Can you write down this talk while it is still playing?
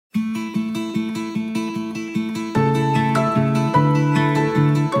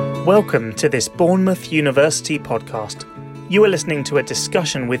Welcome to this Bournemouth University podcast. You are listening to a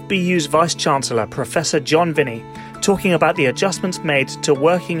discussion with BU's Vice-Chancellor, Professor John Vinney, talking about the adjustments made to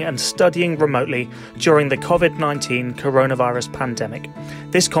working and studying remotely during the COVID-19 coronavirus pandemic.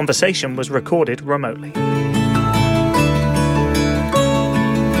 This conversation was recorded remotely.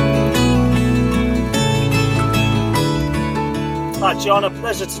 Hi, John. A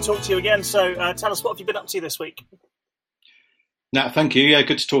pleasure to talk to you again. So tell us, what have you been up to this week? No, thank you. Yeah,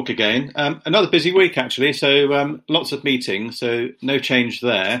 good to talk again. Another busy week, actually. So lots of meetings, so no change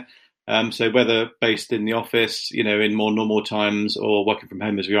there. So whether based in the office, in more normal times or working from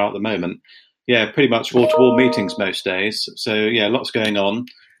home as we are at the moment. Yeah, pretty much wall-to-wall meetings most days. So yeah, lots going on.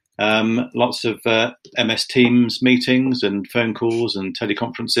 Lots of MS Teams meetings and phone calls and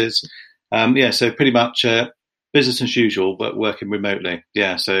teleconferences. So pretty much business as usual, but working remotely.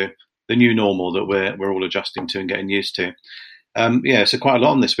 Yeah, so the new normal that we're all adjusting to and getting used to. So quite a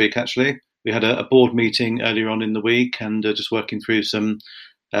lot on this week, actually. We had a board meeting earlier on in the week and just working through some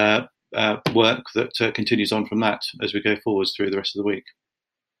work that continues on from that as we go forwards through the rest of the week.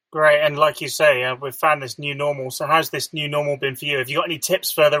 Great. And like you say, we've found this new normal. So how's this new normal been for you? Have you got any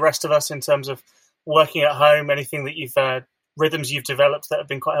tips for the rest of us in terms of working at home? Anything that rhythms you've developed that have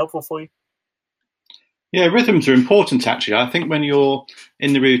been quite helpful for you? Yeah, rhythms are important, actually. I think when you're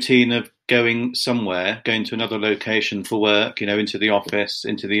in the routine of going somewhere, going to another location for work, into the office,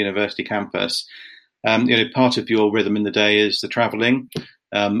 into the university campus, part of your rhythm in the day is the travelling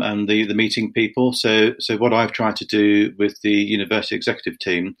and the meeting people. So what I've tried to do with the university executive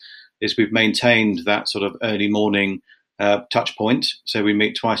team is we've maintained that sort of early morning touch point. So we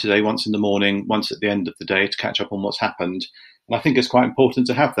meet twice a day, once in the morning, once at the end of the day to catch up on what's happened. And I think it's quite important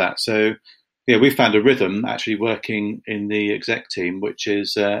to have that. So yeah, we found a rhythm actually working in the exec team, which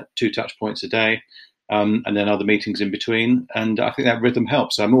is 2 touch points a day, and then other meetings in between. And I think that rhythm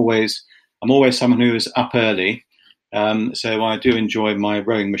helps. So I'm always someone who is up early. So I do enjoy my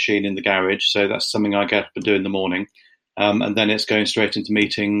rowing machine in the garage. So that's something I get up and do in the morning. And then it's going straight into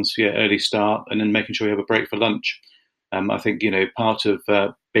meetings, early start, and then making sure you have a break for lunch. I think, part of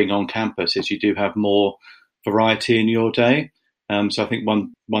being on campus is you do have more variety in your day. So I think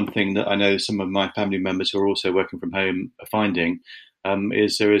one thing that I know some of my family members who are also working from home are finding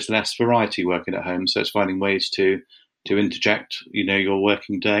is there is less variety working at home. So it's finding ways to interject, your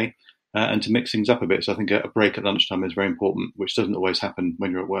working day and to mix things up a bit. So I think a break at lunchtime is very important, which doesn't always happen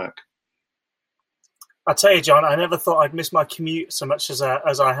when you're at work. I tell you, John, I never thought I'd miss my commute so much as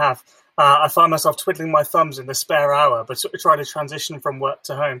I have. I find myself twiddling my thumbs in the spare hour, but trying to transition from work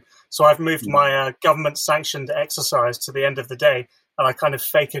to home. So I've moved my government-sanctioned exercise to the end of the day, and I kind of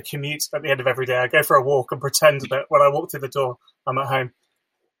fake a commute at the end of every day. I go for a walk and pretend that when I walk through the door, I'm at home.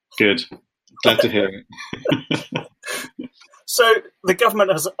 Good. Glad to hear it. So the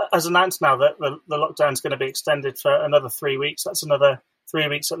government has announced now that the lockdown is going to be extended for another 3 weeks. That's another 3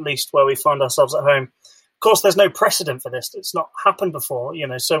 weeks at least where we find ourselves at home. Of course, there's no precedent for this. It's not happened before,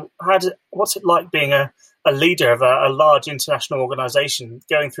 So what's it like being a leader of a large international organisation,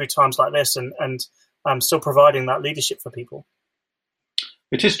 going through times like this and still providing that leadership for people?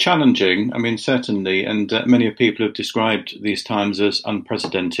 It is challenging. I mean, certainly, and many people have described these times as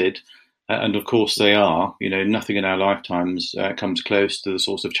unprecedented. And of course they are. Nothing in our lifetimes comes close to the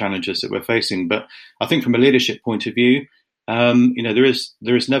sorts of challenges that we're facing. But I think from a leadership point of view, there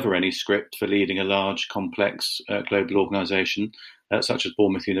is never any script for leading a large, complex global organisation such as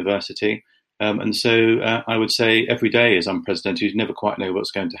Bournemouth University. And so I would say every day is unprecedented. You never quite know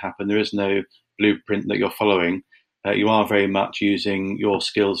what's going to happen. There is no blueprint that you're following. You are very much using your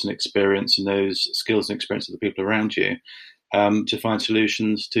skills and experience and those skills and experience of the people around you to find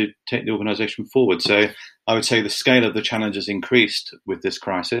solutions to take the organisation forward. So I would say the scale of the challenge has increased with this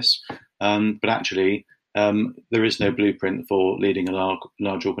crisis, but actually there is no blueprint for leading a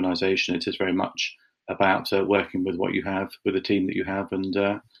large organisation. It is very much about working with what you have, with the team that you have, and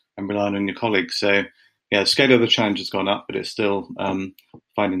relying on your colleagues. So yeah, the scale of the challenge has gone up, but it's still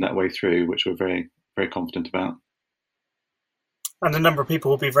finding that way through, which we're very, very confident about. And a number of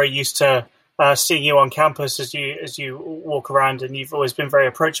people will be very used to seeing you on campus as you walk around, and you've always been very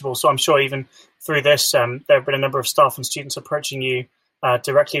approachable. So I'm sure even through this, there have been a number of staff and students approaching you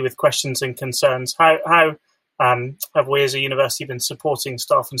directly with questions and concerns. How have we as a university been supporting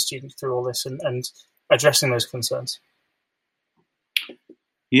staff and students through all this and addressing those concerns?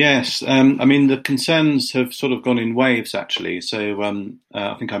 Yes, I mean, the concerns have sort of gone in waves, actually. So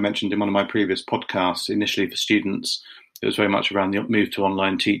I think I mentioned in one of my previous podcasts, initially for students, it was very much around the move to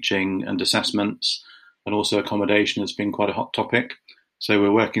online teaching and assessments, and also accommodation has been quite a hot topic. So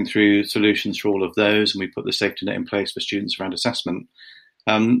we're working through solutions for all of those, and we put the safety net in place for students around assessment.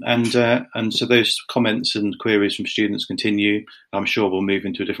 And so those comments and queries from students continue. I'm sure we'll move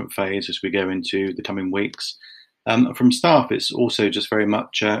into a different phase as we go into the coming weeks. From staff, it's also just very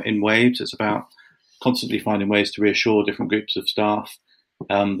much in waves. It's about constantly finding ways to reassure different groups of staff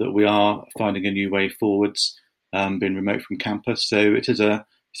that we are finding a new way forwards, being remote from campus. So it's a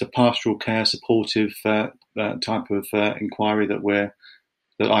pastoral care, supportive type of inquiry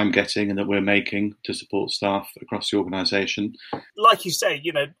that I'm getting and that we're making to support staff across the organisation. Like you say,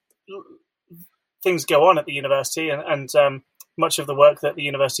 things go on at the university, and much of the work that the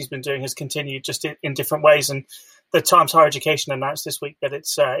university's been doing has continued just in different ways. And the Times Higher Education announced this week that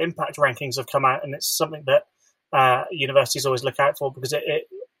its impact rankings have come out, and it's something that universities always look out for because it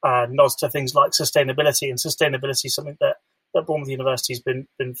nods to things like sustainability, and sustainability is something that Bournemouth University has been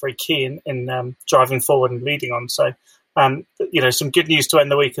very key in driving forward and leading on. So, some good news to end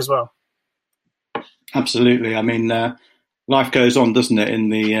the week as well. Absolutely. I mean, life goes on, doesn't it, in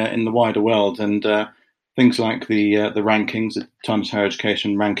the wider world, and things like the rankings, the Times Higher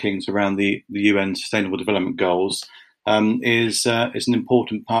Education rankings around the UN Sustainable Development Goals is an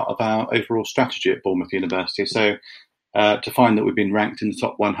important part of our overall strategy at Bournemouth University. So to find that we've been ranked in the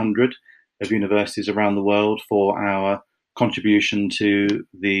top 100 of universities around the world for our contribution to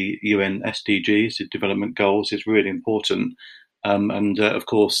the UN SDGs, the development goals, is really important. And of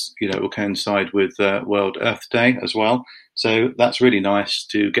course, it will coincide with World Earth Day as well. So that's really nice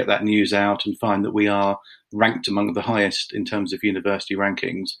to get that news out and find that we are ranked among the highest in terms of university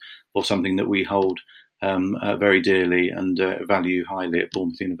rankings for something that we hold very dearly and value highly at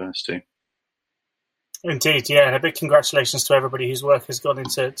Bournemouth University. Indeed, yeah, and a big congratulations to everybody whose work has gone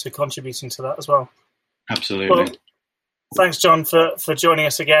into contributing to that as well. Absolutely. Well, thanks, John, for joining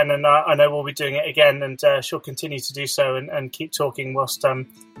us again, and I know we'll be doing it again, and she'll continue to do so and keep talking whilst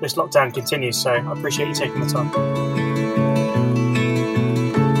this lockdown continues. So I appreciate you taking the time.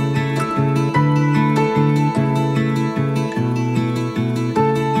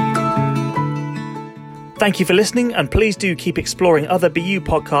 Thank you for listening, and please do keep exploring other BU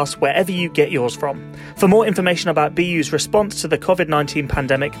podcasts wherever you get yours from. For more information about BU's response to the COVID-19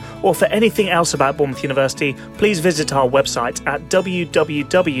 pandemic, or for anything else about Bournemouth University, please visit our website at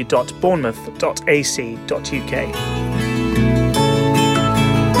www.bournemouth.ac.uk.